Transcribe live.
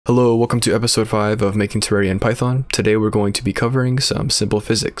Hello, welcome to episode 5 of Making Terraria in Python. Today we're going to be covering some simple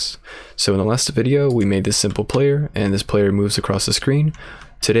physics. So in the last video we made this simple player and this player moves across the screen.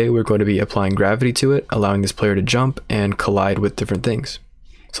 Today we're going to be applying gravity to it, allowing this player to jump and collide with different things.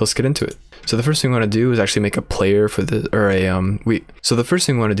 So let's get into it. So the first thing we want to do is actually make a player for the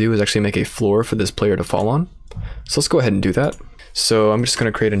make a floor for this player to fall on. So let's go ahead and do that. So I'm just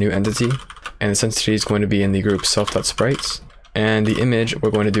going to create a new entity, and this entity is going to be in the group self.sprites. And the image, we're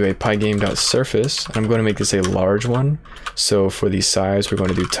going to do a pygame.surface, and I'm going to make this a large one. So for the size, we're going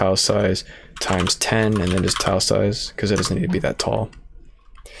to do tile size times 10, and then just tile size, because it doesn't need to be that tall.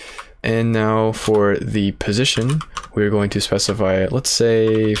 And now for the position, we're going to specify, let's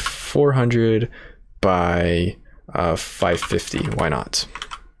say 400 by 550, why not?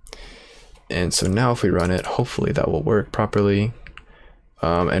 And so now if we run it, hopefully that will work properly.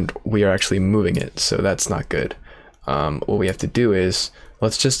 And we are actually moving it, so that's not good. What we have to do is,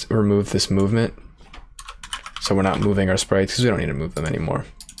 let's just remove this movement. So we're not moving our sprites because we don't need to move them anymore.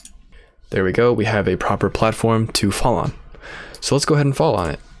 There we go, we have a proper platform to fall on. So let's go ahead and fall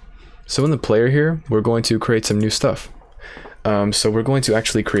on it. So in the player here, we're going to create some new stuff. So we're going to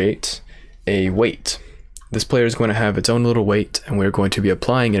actually create a weight. This player is going to have its own little weight, and we're going to be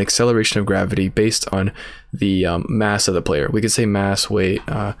applying an acceleration of gravity based on the mass of the player. We could say mass, weight.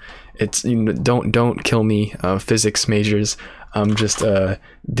 It's, you know, don't kill me, physics majors. I'm just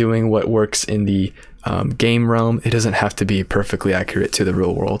doing what works in the game realm. It doesn't have to be perfectly accurate to the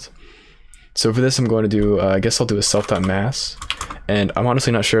real world. So for this, I'm going to do, I guess I'll do a self.mass, and I'm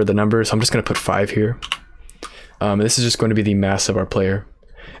honestly not sure of the number, so I'm just going to put 5 here. This is just going to be the mass of our player.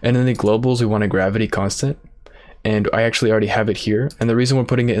 And in the globals, we want a gravity constant, and I actually already have it here. And the reason we're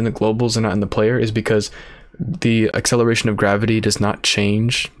putting it in the globals and not in the player is because the acceleration of gravity does not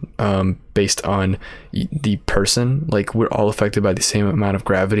change based on the person. Like, we're all affected by the same amount of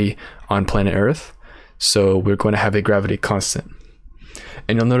gravity on planet Earth, so we're going to have a gravity constant.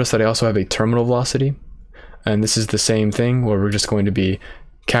 And you'll notice that I also have a terminal velocity, and this is the same thing where we're just going to be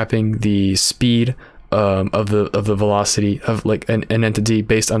capping the speed of the velocity of like an entity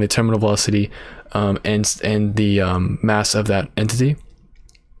based on the terminal velocity and the mass of that entity.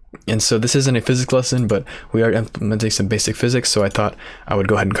 And so this isn't a physics lesson, but we are implementing some basic physics, so I thought I would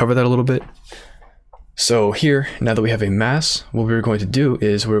go ahead and cover that a little bit. So here, now that we have a mass, what we're going to do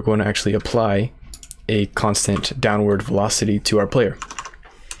is we're going to actually apply a constant downward velocity to our player.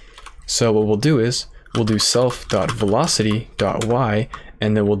 So what we'll do is we'll do self.velocity.y,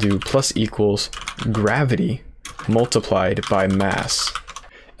 and then we'll do plus equals gravity multiplied by mass.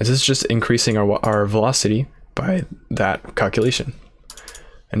 And this is just increasing our velocity by that calculation.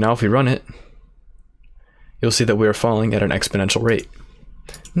 And now if we run it, you'll see that we are falling at an exponential rate.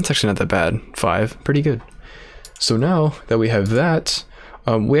 It's actually not that bad. 5, pretty good. So now that we have that,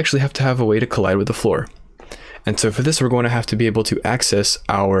 we actually have to have a way to collide with the floor. And so for this, we're going to have to be able to access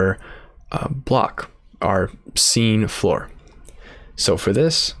our block, our scene floor. So for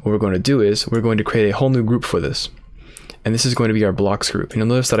this, what we're going to do is we're going to create a whole new group for this. And this is going to be our blocks group. And you'll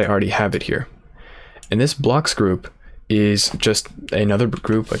notice that I already have it here. And this blocks group is just another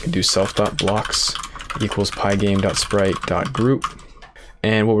group. I can do self.blocks equals pygame.sprite.group.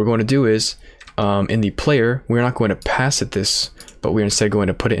 And what we're going to do is, in the player, we're not going to pass it this, but we're instead going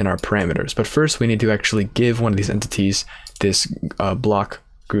to put it in our parameters. But first we need to actually give one of these entities this block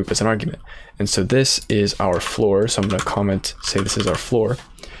group as an argument. And so this is our floor. So I'm going to say this is our floor.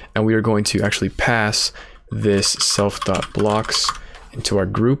 And we are going to actually pass this self.blocks into our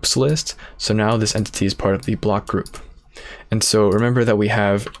groups list. So now this entity is part of the block group. And so remember that we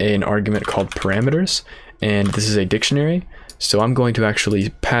have an argument called parameters, and this is a dictionary. So I'm going to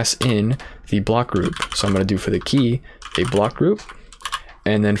actually pass in the block group. So I'm going to do for the key a block group,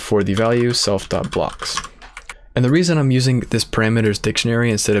 and then for the value self.blocks. And the reason I'm using this parameters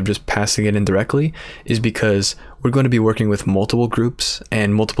dictionary instead of just passing it in directly is because we're going to be working with multiple groups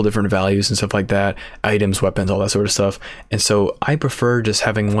and multiple different values and stuff like that, items, weapons, all that sort of stuff. And so I prefer just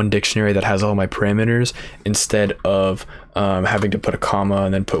having one dictionary that has all my parameters instead of having to put a comma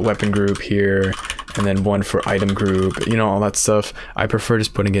and then put weapon group here and then one for item group, you know, all that stuff. I prefer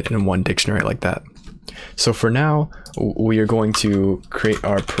just putting it in one dictionary like that. So for now, we are going to create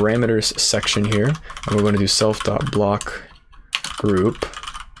our parameters section here, and we're going to do self.block group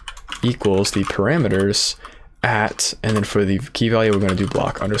equals the parameters at, and then for the key value, we're going to do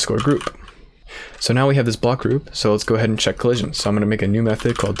block underscore group. So now we have this block group, so let's go ahead and check collisions. So I'm going to make a new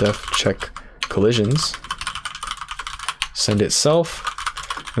method called def check collisions, send it self,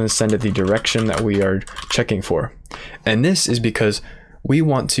 and then send it the direction that we are checking for. And this is because we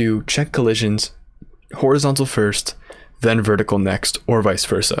want to check collisions horizontal first, then vertical next, or vice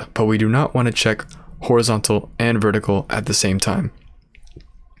versa. But we do not want to check horizontal and vertical at the same time.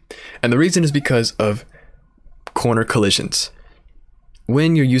 And the reason is because of corner collisions.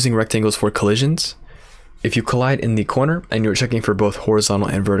 When you're using rectangles for collisions, if you collide in the corner and you're checking for both horizontal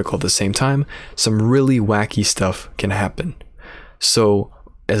and vertical at the same time, some really wacky stuff can happen. So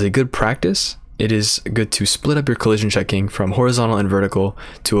as a good practice, it is good to split up your collision checking from horizontal and vertical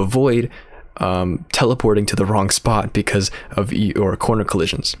to avoid teleporting to the wrong spot because of your corner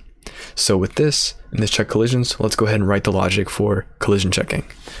collisions. So with this, in this check collisions, let's go ahead and write the logic for collision checking.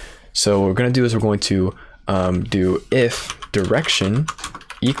 So what we're going to do is we're going to do if direction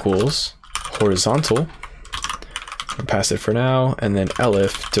equals horizontal, and pass it for now, and then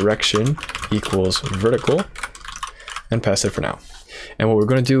elif direction equals vertical, and pass it for now. And what we're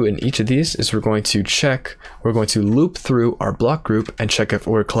going to do in each of these is we're going to loop through our block group and check if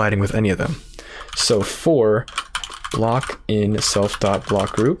we're colliding with any of them. So for block in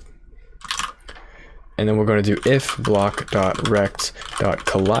self.block group, and then we're going to do if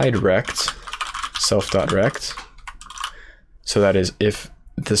block.rect.collide.rect self.rect. So that is if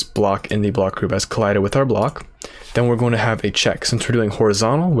this block in the block group has collided with our block, then we're going to have a check. Since we're doing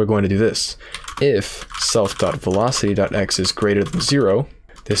horizontal, we're going to do this. If self.velocity.x is greater than 0,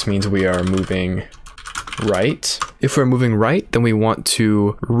 this means we are moving right. If we're moving right, then we want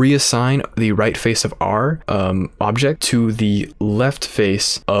to reassign the right face of our object to the left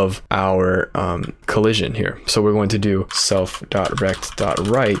face of our collision here. So we're going to do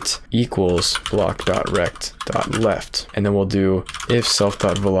self.rect.right equals block.rect.left. And then we'll do if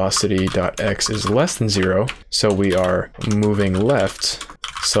self.velocity.x is less than 0. So we are moving left,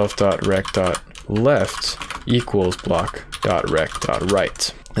 self.rect.left equals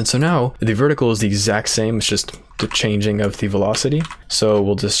block.rect.right. And so now the vertical is the exact same, it's just the changing of the velocity. So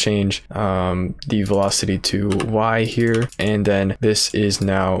we'll just change the velocity to y here, and then this is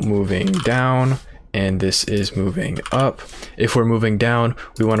now moving down and this is moving up. If we're moving down,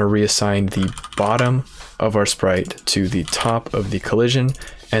 we want to reassign the bottom of our sprite to the top of the collision,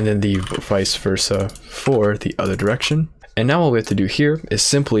 and then the vice versa for the other direction. And now all we have to do here is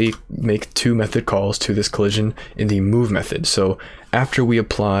simply make two method calls to this collision in the move method. So after we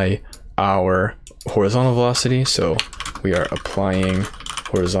apply our horizontal velocity, so we are applying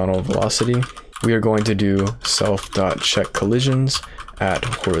horizontal velocity, we are going to do self.check collisions at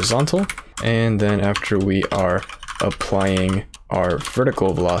horizontal. And then after we are applying our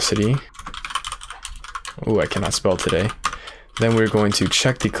vertical velocity, I cannot spell today, then we're going to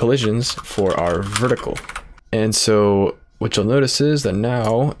check the collisions for our vertical. And so what you'll notice is that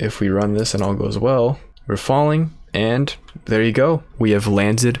now if we run this and all goes well, we're falling, and there you go. We have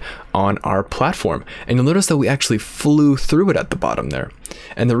landed on our platform. And you'll notice that we actually flew through it at the bottom there.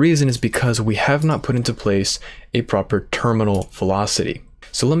 And the reason is because we have not put into place a proper terminal velocity.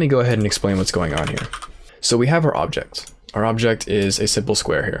 So let me go ahead and explain what's going on here. So we have our object. Our object is a simple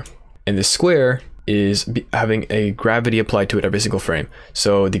square here. And this square is having a gravity applied to it every single frame.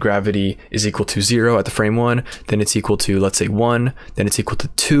 So the gravity is equal to 0 at the frame 1, then it's equal to, let's say, 1, then it's equal to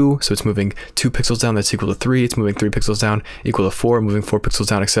 2, so it's moving 2 pixels down, that's equal to 3, it's moving 3 pixels down, equal to 4, moving 4 pixels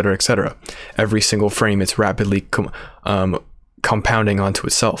down, etc., etc. Every single frame, it's rapidly compounding onto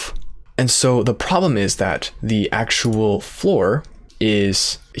itself. And so the problem is that the actual floor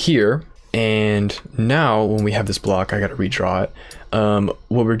is here, and now when we have this block, I gotta redraw it.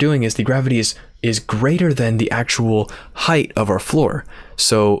 What we're doing is the gravity is greater than the actual height of our floor.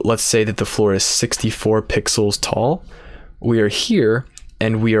 So let's say that the floor is 64 pixels tall. We are here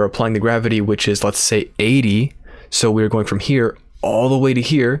and we are applying the gravity, which is, let's say, 80. So we're going from here all the way to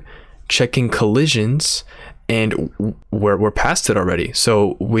here, checking collisions, and we're past it already.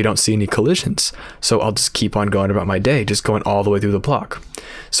 So we don't see any collisions. So I'll just keep on going about my day, just going all the way through the block.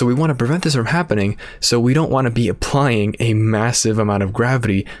 So we want to prevent this from happening. So we don't want to be applying a massive amount of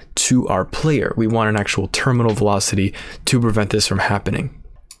gravity to our player. We want an actual terminal velocity to prevent this from happening.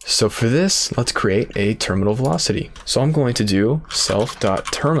 So for this, let's create a terminal velocity. So I'm going to do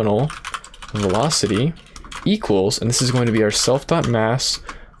self.terminal velocity equals, and this is going to be our self.mass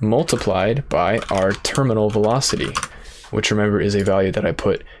multiplied by our terminal velocity, which remember is a value that I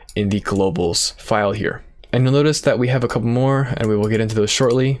put in the globals file here. And you'll notice that we have a couple more, and we will get into those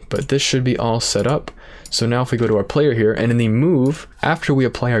shortly, but this should be all set up. So now if we go to our player here, and in the move, after we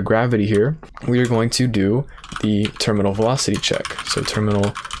apply our gravity here, we are going to do the terminal velocity check. So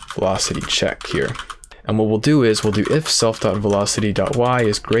terminal velocity check here. And what we'll do is we'll do if self.velocity.y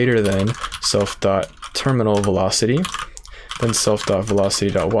is greater than self.terminal velocity, then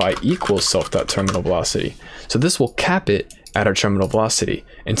self.velocity.y equals self.terminal velocity. So this will cap it at our terminal velocity.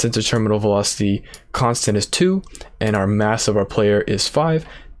 And since the terminal velocity constant is 2 and our mass of our player is 5,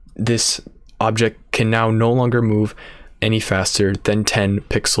 this object can now no longer move any faster than 10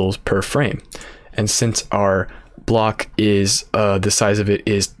 pixels per frame. And since our block is the size of it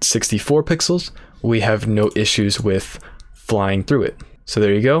is 64 pixels, we have no issues with flying through it. So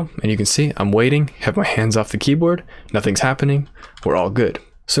there you go, and you can see I'm waiting, have my hands off the keyboard, nothing's happening, we're all good.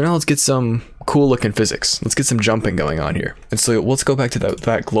 So now let's get some cool looking physics. Let's get some jumping going on here. And so let's go back to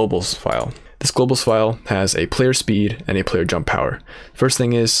that globals file. This globals file has a player speed and a player jump power. First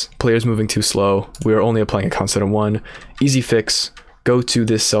thing is players moving too slow. We are only applying a constant of 1. Easy fix, go to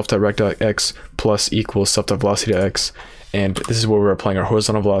this self.rect.x plus equals self.velocity.x, and this is where we're applying our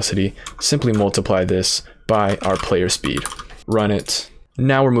horizontal velocity. Simply multiply this by our player speed. Run it.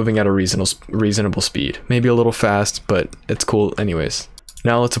 Now we're moving at a reasonable speed. Maybe a little fast, but it's cool anyways.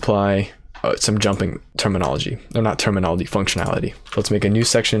 Now let's apply some jumping terminology, or not terminology, functionality. Let's make a new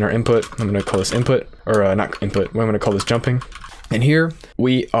section in our input. I'm going to call this input, or not input. I'm going to call this jumping. And here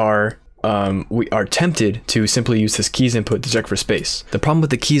we are tempted to simply use this keys input to check for space. The problem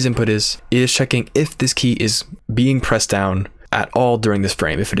with the keys input is checking if this key is being pressed down at all during this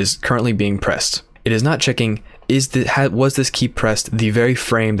frame, if it is currently being pressed. It is not checking was this key pressed the very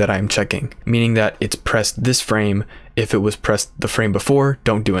frame that I'm checking, meaning that it's pressed this frame. If it was pressed the frame before,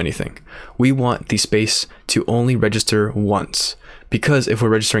 don't do anything. We want the space to only register once, because if we're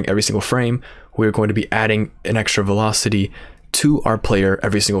registering every single frame, we're going to be adding an extra velocity to our player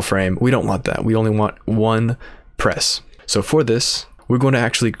every single frame. We don't want that. We only want one press. So for this, we're going to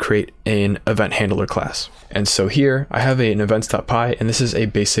actually create an event handler class. And so here I have an events.py, and this is a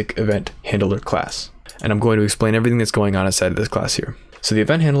basic event handler class. And I'm going to explain everything that's going on inside of this class here. So the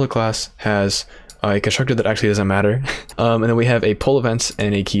event handler class has a constructor that actually doesn't matter. And then we have a pull events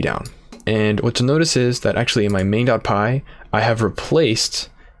and a key down. And what you'll notice is that actually in my main.py, I have replaced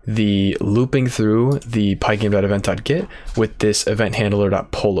the looping through the pygame.event.get with this event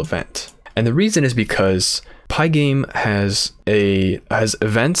handler.pull event. And the reason is because Pygame has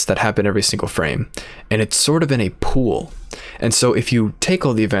events that happen every single frame, and it's sort of in a pool. And so if you take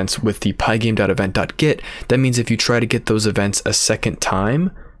all the events with the pygame.event.get, that means if you try to get those events a second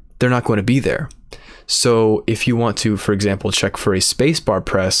time, they're not going to be there. So if you want to, for example, check for a spacebar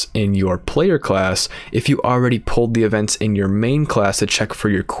press in your player class, if you already pulled the events in your main class to check for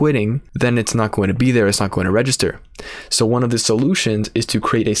your quitting, then it's not going to be there, it's not going to register. So one of the solutions is to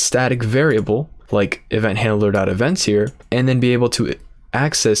create a static variable like event handler.events here, and then be able to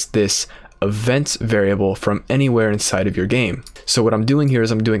access this events variable from anywhere inside of your game. So what I'm doing here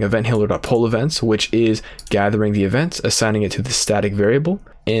is I'm doing event handler.pull events, which is gathering the events, assigning it to the static variable,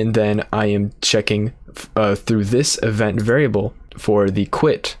 and then I am checking through this event variable for the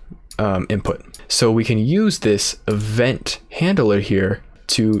quit input. So we can use this event handler here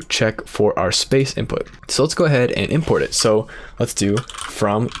to check for our space input. So let's go ahead and import it. So let's do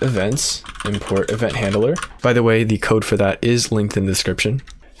from events import event handler. By the way, the code for that is linked in the description.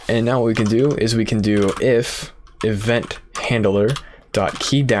 And now what we can do is we can do if event handler dot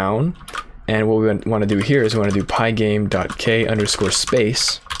key down, and what we want to do here is we want to do pygame.k underscore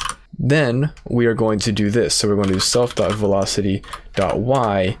space. Then we are going to do this. So we're going to do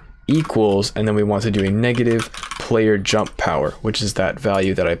self.velocity.y equals, and then we want to do a negative player jump power, which is that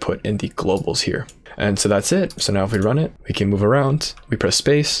value that I put in the globals here. And so that's it. So now if we run it, we can move around, we press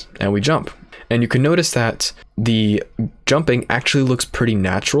space, and we jump. And you can notice that the jumping actually looks pretty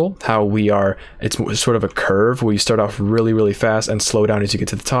natural, how it's sort of a curve where you start off really, really fast and slow down as you get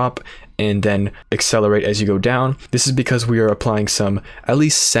to the top and then accelerate as you go down. This is because we are applying some at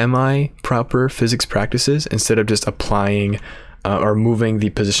least semi-proper physics practices instead of just applying or moving the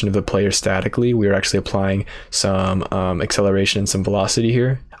position of the player statically. We are actually applying some acceleration and some velocity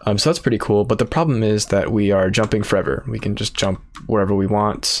here. So that's pretty cool, but the problem is that we are jumping forever. We can just jump wherever we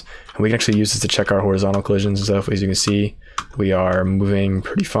want, and we can actually use this to check our horizontal collisions and stuff. As you can see, we are moving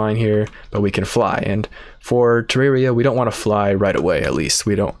pretty fine here, but we can fly. And for Terraria, we don't want to fly right away. At least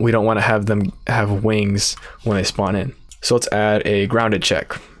we don't want to have them have wings when they spawn in. So let's add a grounded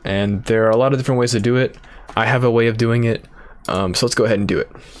check, and there are a lot of different ways to do it. I have a way of doing it. So let's go ahead and do it.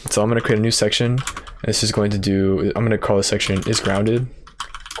 So I'm going to create a new section. This is going to do, I'm going to call this section is grounded,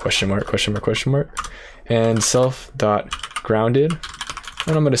 question mark, question mark, question mark, and self.grounded.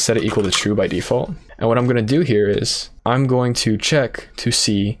 And I'm going to set it equal to true by default. And what I'm going to do here is I'm going to check to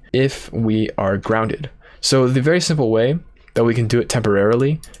see if we are grounded. So the very simple way that we can do it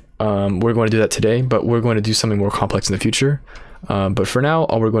temporarily, we're going to do that today, but we're going to do something more complex in the future. But for now,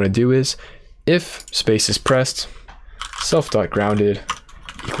 all we're going to do is if space is pressed, self.grounded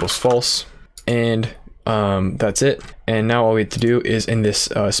equals false, and That's it. And now all we have to do is in this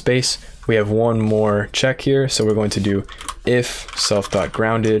space, we have one more check here. So we're going to do if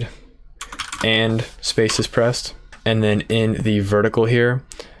self.grounded and space is pressed. And then in the vertical here,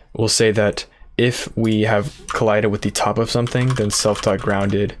 we'll say that if we have collided with the top of something, then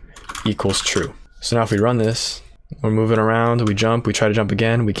self.grounded equals true. So now if we run this, we're moving around, we jump, we try to jump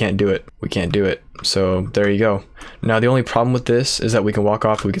again, we can't do it. We can't do it. So there you go. Now the only problem with this is that we can walk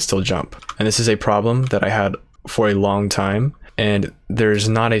off, we can still jump. And this is a problem that I had for a long time. And there's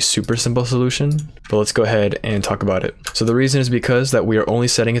not a super simple solution, but let's go ahead and talk about it. So the reason is because that we are only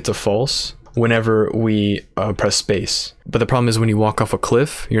setting it to false whenever we press space. But the problem is when you walk off a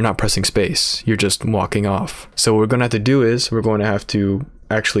cliff, you're not pressing space, you're just walking off. So what we're gonna have to do is we're going to have to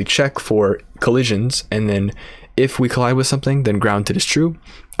actually check for collisions, and then if we collide with something, then grounded is true,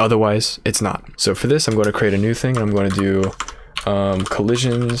 otherwise it's not. So for this, I'm going to create a new thing, and I'm going to do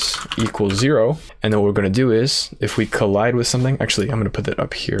collisions equals 0. And then what we're going to do is if we collide with something, actually I'm going to put that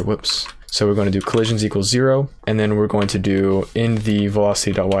up here, whoops. So we're going to do collisions equals 0, and then we're going to do in the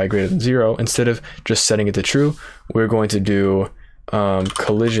velocity.y greater than 0, instead of just setting it to true, we're going to do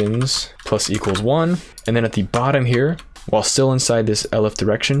collisions plus equals 1. And then at the bottom here, while still inside this LF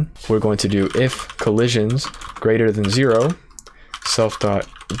direction, we're going to do if collisions greater than 0,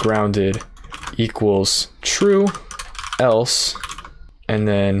 self.grounded equals true, else, and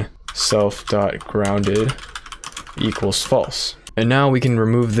then self.grounded equals false. And now we can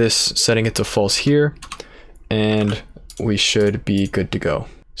remove this, setting it to false here, and we should be good to go.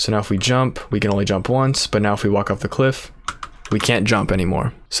 So now if we jump, we can only jump once, but now if we walk off the cliff, we can't jump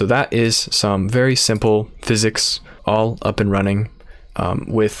anymore. So that is some very simple physics all up and running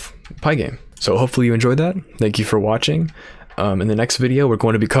with Pygame. So hopefully you enjoyed that. Thank you for watching. In the next video, we're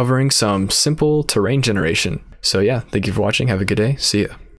going to be covering some simple terrain generation. So yeah, thank you for watching. Have a good day. See ya.